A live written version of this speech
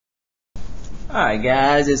Alright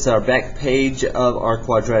guys, it's our back page of our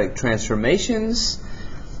quadratic transformations.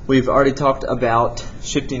 We've already talked about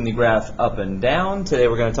shifting the graph up and down. Today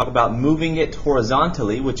we're going to talk about moving it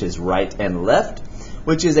horizontally, which is right and left,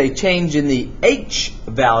 which is a change in the h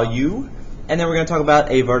value. And then we're going to talk about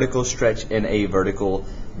a vertical stretch and a vertical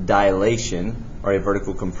dilation, or a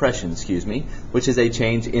vertical compression, excuse me, which is a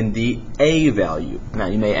change in the a value. Now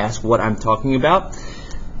you may ask what I'm talking about.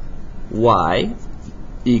 Y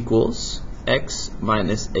equals x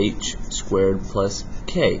minus h squared plus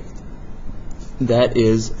k. That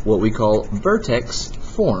is what we call vertex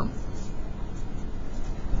form.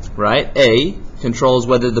 Right? A controls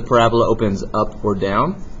whether the parabola opens up or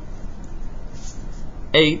down.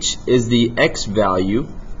 H is the x value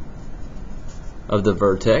of the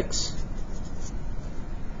vertex.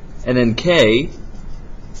 And then k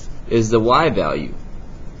is the y value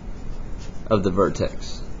of the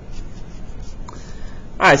vertex.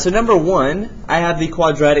 Alright, so number one, I have the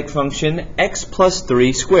quadratic function x plus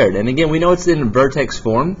 3 squared. And again, we know it's in vertex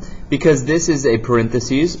form because this is a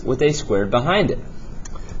parentheses with a squared behind it.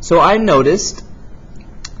 So I noticed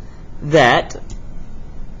that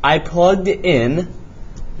I plugged in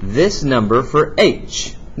this number for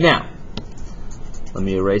h. Now, let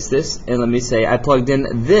me erase this and let me say I plugged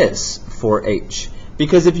in this for h.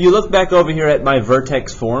 Because if you look back over here at my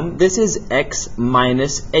vertex form, this is x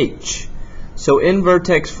minus h. So in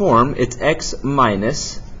vertex form, it's x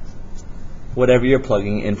minus whatever you're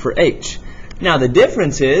plugging in for h. Now the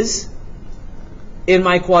difference is, in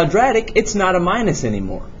my quadratic, it's not a minus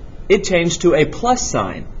anymore. It changed to a plus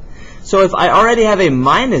sign. So if I already have a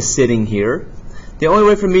minus sitting here, the only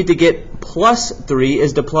way for me to get plus 3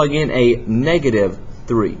 is to plug in a negative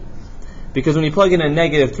 3. Because when you plug in a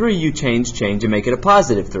negative 3, you change and make it a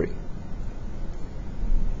positive 3.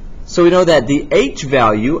 So we know that the h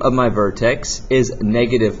value of my vertex is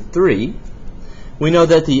negative 3. We know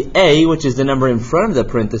that the a, which is the number in front of the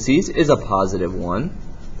parentheses, is a positive 1.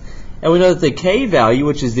 And we know that the k value,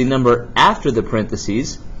 which is the number after the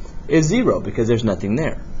parentheses, is 0 because there's nothing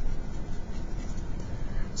there.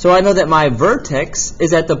 So I know that my vertex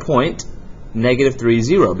is at the point negative 3,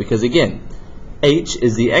 0 because again, h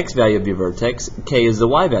is the x value of your vertex, k is the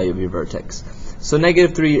y value of your vertex. So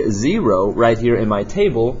negative 3, 0 right here in my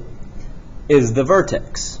table is the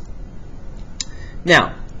vertex.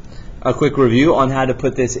 Now, a quick review on how to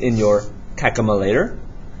put this in your calculator.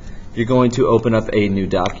 You're going to open up a new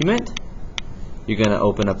document. You're going to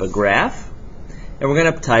open up a graph. And we're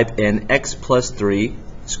going to type in x plus 3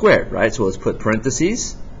 squared, right? So let's put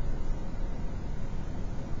parentheses.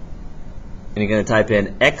 And you're going to type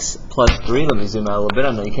in x plus 3. Let me zoom out a little bit.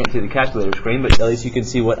 I know you can't see the calculator screen, but at least you can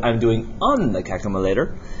see what I'm doing on the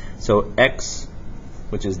calculator. So x,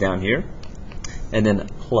 which is down here, and then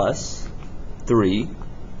plus 3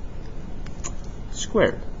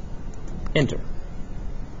 squared. Enter.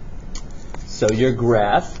 So your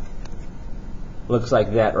graph looks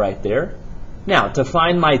like that right there. Now, to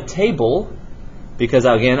find my table, because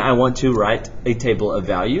again, I want to write a table of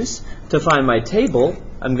values. To find my table,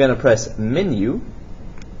 I'm going to press Menu,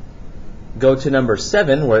 go to number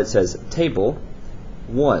 7 where it says Table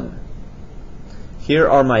 1. Here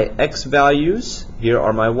are my x values, here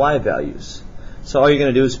are my y values. So all you're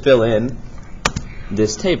going to do is fill in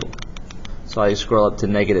this table. So I scroll up to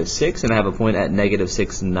negative 6, and I have a point at negative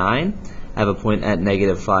 6, 9. I have a point at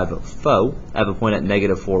negative 5, 4. I have a point at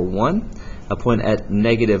negative 4, 1. A point at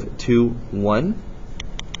negative 2, 1.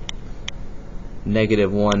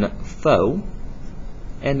 Negative 1, 4.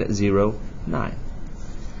 And 0, 9.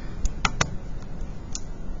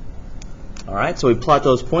 Alright, so we plot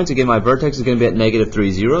those points. Again, my vertex is going to be at negative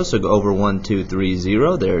 3, 0. So go over 1, 2, 3,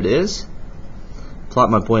 0. There it is. Plot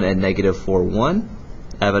my point at negative 4, 1.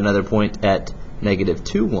 I have another point at negative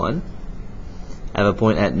 2, 1. I have a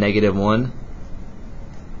point at negative 1,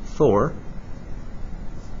 4.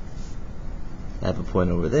 I have a point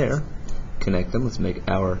over there. Connect them. Let's make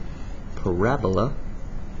our parabola.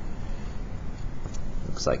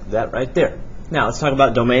 Looks like that right there. Now, let's talk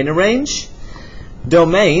about domain and range.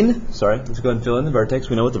 Domain, sorry, let's go and fill in the vertex.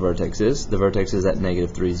 We know what the vertex is. The vertex is at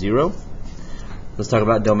negative 3, 0. Let's talk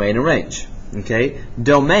about domain and range. Okay,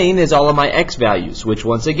 domain is all of my x values, which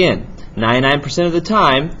once again, 99% of the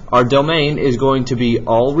time, our domain is going to be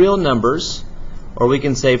all real numbers, or we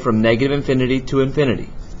can say from negative infinity to infinity.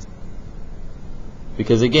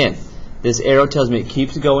 Because again, this arrow tells me it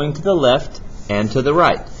keeps going to the left and to the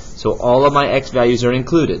right. So all of my x values are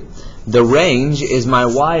included. The range is my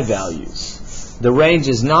y values. The range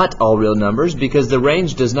is not all real numbers because the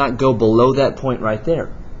range does not go below that point right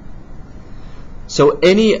there. So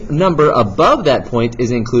any number above that point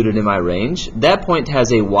is included in my range. That point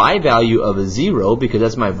has a y value of 0 because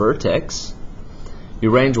that's my vertex.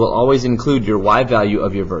 Your range will always include your y value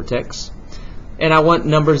of your vertex. And I want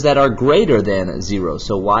numbers that are greater than 0.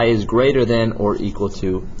 So y is greater than or equal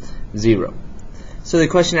to 0. So the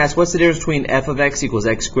question asks, what's the difference between f of x equals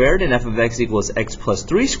x squared and f of x equals x plus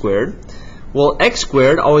 3 squared? Well, x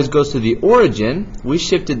squared always goes to the origin. We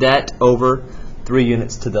shifted that over 3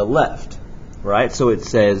 units to the left, right? So it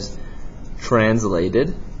says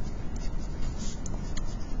translated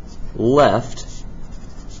left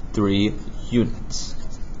 3 units.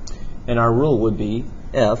 And our rule would be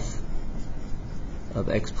f of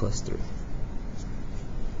x plus 3.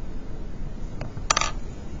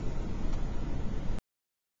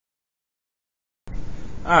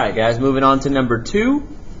 Alright guys, moving on to number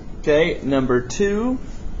 2. Okay, number 2,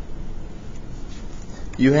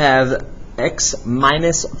 you have x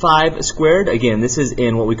minus 5 squared. Again, this is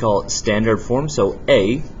in what we call standard form, so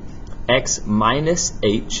a x minus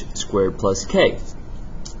h squared plus k.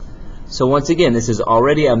 So once again, this is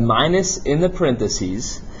already a minus in the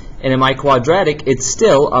parentheses, and in my quadratic, it's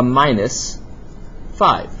still a minus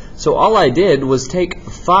 5. So all I did was take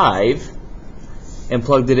 5 and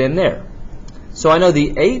plugged it in there. So I know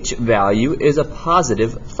the h value is a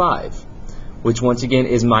positive 5, which once again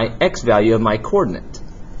is my x value of my coordinate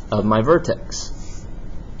of my vertex.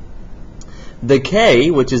 The k,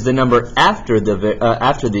 which is the number after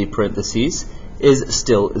the parentheses, is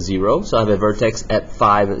still 0. So I have a vertex at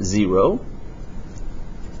 5, 0.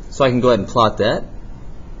 So I can go ahead and plot that.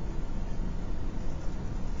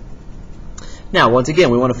 Now, once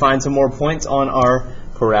again, we want to find some more points on our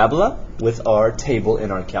parabola with our table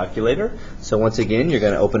in our calculator. So once again, you're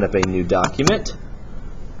going to open up a new document.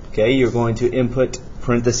 Okay, you're going to input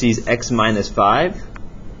parentheses x minus 5.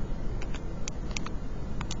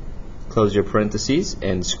 Close your parentheses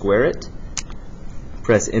and square it.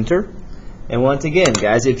 Press enter. And once again,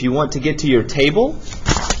 guys, if you want to get to your table,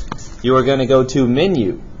 you are going to go to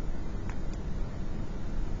menu.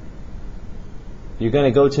 You're going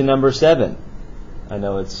to go to number 7. I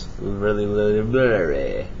know it's really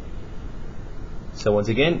blurry. So once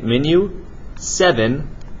again, menu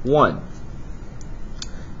 7, 1.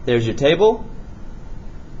 There's your table.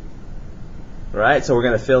 Right, so we're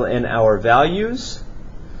going to fill in our values.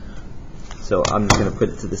 So I'm just going to put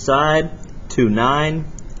it to the side. 2, 9,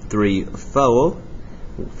 3, 4,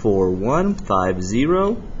 4, 1, 5,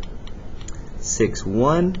 0, 6,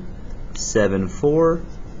 1, 7, 4,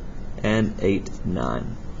 and 8,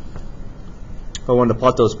 9. If I wanted to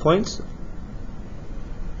plot those points,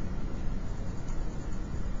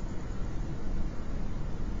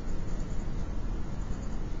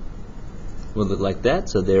 will look like that.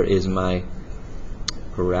 So there is my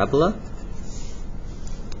parabola.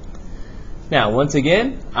 Now, once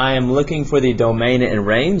again, I am looking for the domain and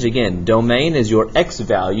range. Again, domain is your x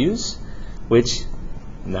values, which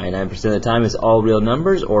 99% of the time is all real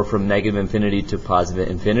numbers, or from negative infinity to positive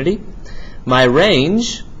infinity. My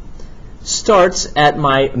range starts at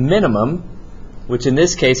my minimum, which in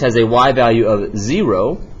this case has a y value of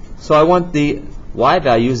 0. So I want the y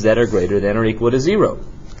values that are greater than or equal to 0.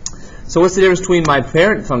 So what's the difference between my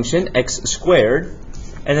parent function, x squared,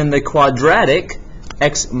 and then the quadratic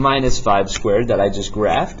x minus 5 squared that I just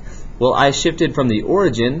graphed? Well, I shifted from the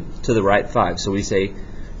origin to the right 5. So we say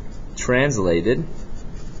translated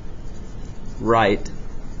right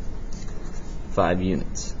 5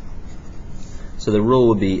 units. So the rule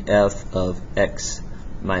would be f of x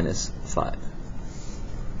minus 5.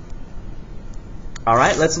 All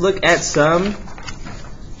right, let's look at some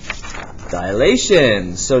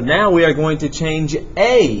dilation. So now we are going to change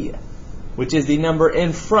a, which is the number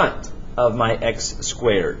in front of my x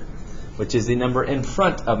squared, which is the number in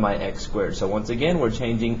front of my x squared. So once again, we're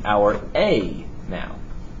changing our a now.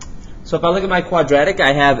 So if I look at my quadratic,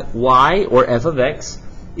 I have y, or f of x,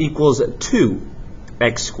 equals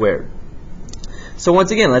 2x squared. So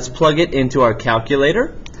once again, let's plug it into our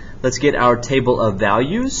calculator. Let's get our table of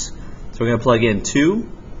values. So we're going to plug in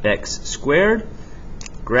 2x squared,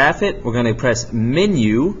 graph it. We're going to press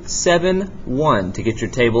menu 7, 1 to get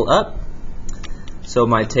your table up. So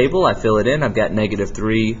my table, I fill it in. I've got negative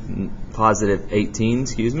 3, positive 18,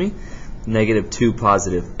 negative 2,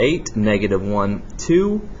 positive 8, negative 1,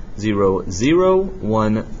 2, 0, 0,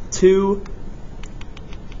 1, 2,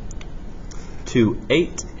 2,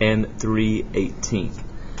 8, and 3, 18.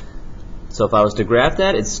 So if I was to graph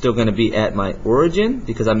that, it's still going to be at my origin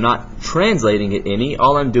because I'm not translating it any.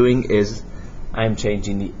 All I'm doing is I'm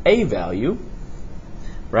changing the a value,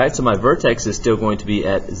 right? So my vertex is still going to be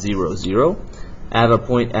at 0, 0. I have a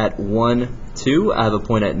point at 1, 2. I have a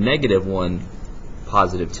point at negative 1,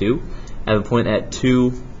 positive 2. I have a point at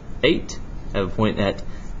 2, 8. I have a point at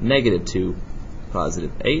negative 2,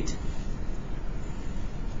 positive 8.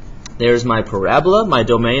 There's my parabola. My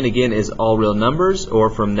domain, again, is all real numbers, or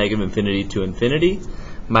from negative infinity to infinity.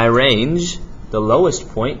 My range, the lowest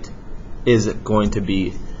point, is going to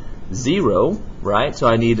be 0, right? So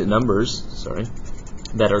I need numbers,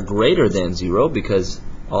 that are greater than 0, because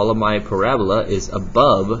all of my parabola is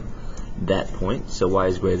above that point. So y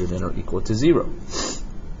is greater than or equal to 0.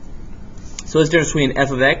 So it's the difference between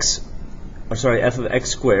f of x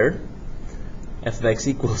squared, f of x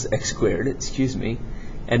equals x squared, excuse me,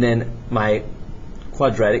 and then my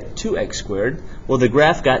quadratic 2x squared. Well, the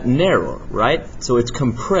graph got narrower, right? So it's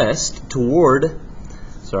compressed toward,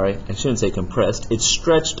 I shouldn't say compressed, it's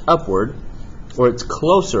stretched upward, or it's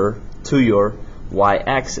closer to your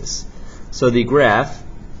y-axis. So the graph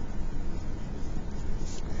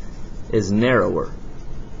is narrower.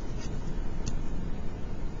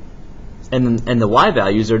 And the y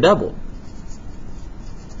values are double.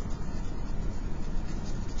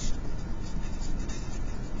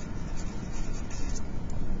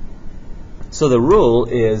 So the rule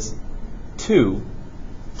is 2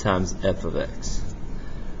 times f of x,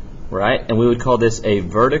 right? And we would call this a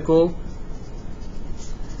vertical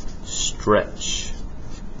stretch.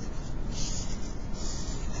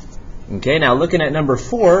 Okay, now looking at number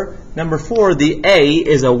 4, the a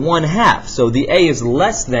is a 1/2, so the a is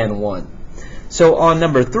less than 1. So on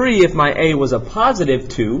number 3, if my a was a positive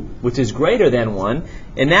 2, which is greater than 1,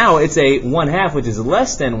 and now it's a 1/2, which is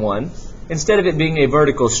less than 1, instead of it being a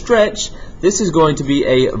vertical stretch, this is going to be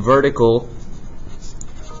a vertical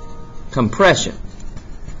compression.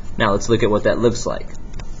 Now let's look at what that looks like.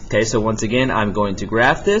 Okay, so once again, I'm going to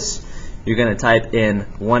graph this. You're going to type in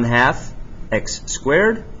 1/2 x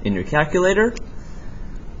squared in your calculator.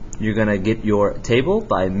 You're going to get your table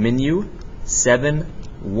by menu 7,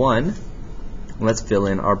 1. Let's fill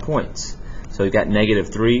in our points. So we've got negative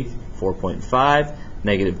 3, 4.5,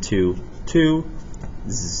 negative 2, 2,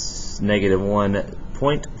 negative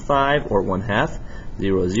 1.5 or 1/2,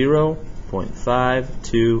 0, 0, 0.5,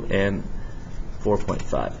 2, and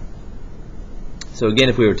 4.5. So again,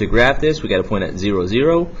 if we were to graph this, we got a point at 0,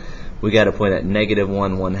 0. We got a point at negative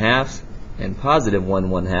 1, 1/2, and positive 1,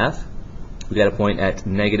 1/2. We got a point at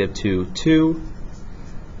negative 2, 2,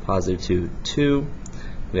 positive 2, 2.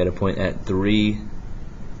 We got a point at 3,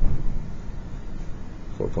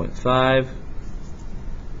 4.5,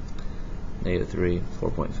 negative 3,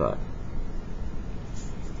 4.5.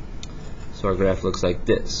 So our graph looks like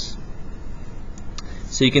this.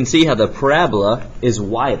 So you can see how the parabola is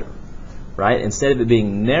wider, right? Instead of it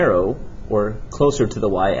being narrow or closer to the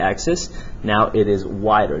y-axis, now it is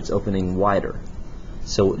wider. It's opening wider.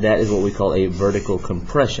 So that is what we call a vertical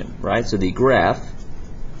compression, right? So the graph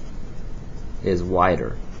is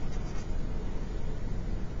wider.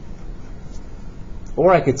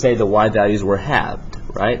 Or I could say the y values were halved,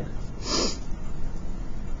 right?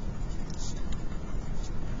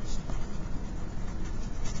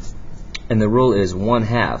 And the rule is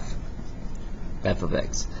 1/2 f of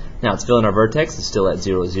x. Now it's filling our vertex. It's still at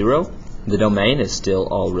 0, 0. The domain is still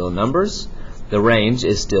all real numbers. The range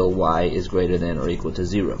is still y is greater than or equal to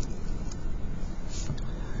 0.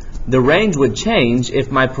 The range would change if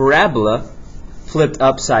my parabola flipped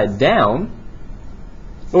upside down,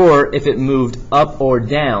 or if it moved up or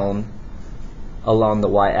down along the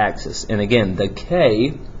y-axis. And again, the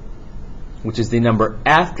k, which is the number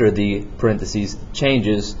after the parentheses,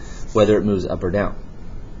 changes whether it moves up or down.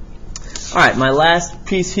 Alright, my last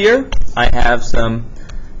piece here, I have some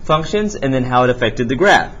functions and then how it affected the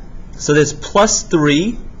graph. So this plus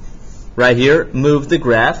 3 right here moved the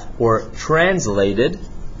graph, or translated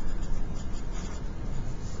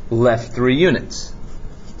left 3 units.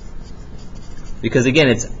 Because again,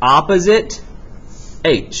 it's opposite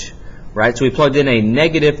h, right? So we plugged in a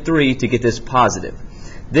negative 3 to get this positive.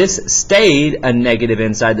 This stayed a negative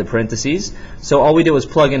inside the parentheses, so all we did was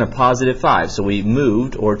plug in a positive 5. So we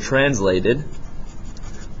moved, or translated,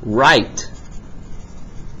 right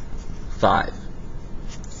 5.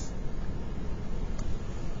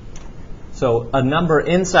 So a number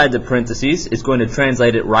inside the parentheses is going to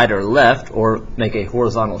translate it right or left, or make a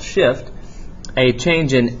horizontal shift. A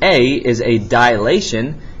change in A is a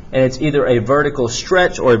dilation, and it's either a vertical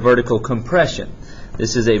stretch or a vertical compression.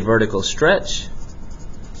 This is a vertical stretch.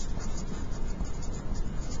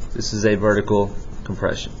 This is a vertical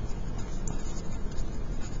compression.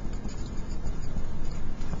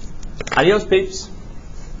 Adios, peeps.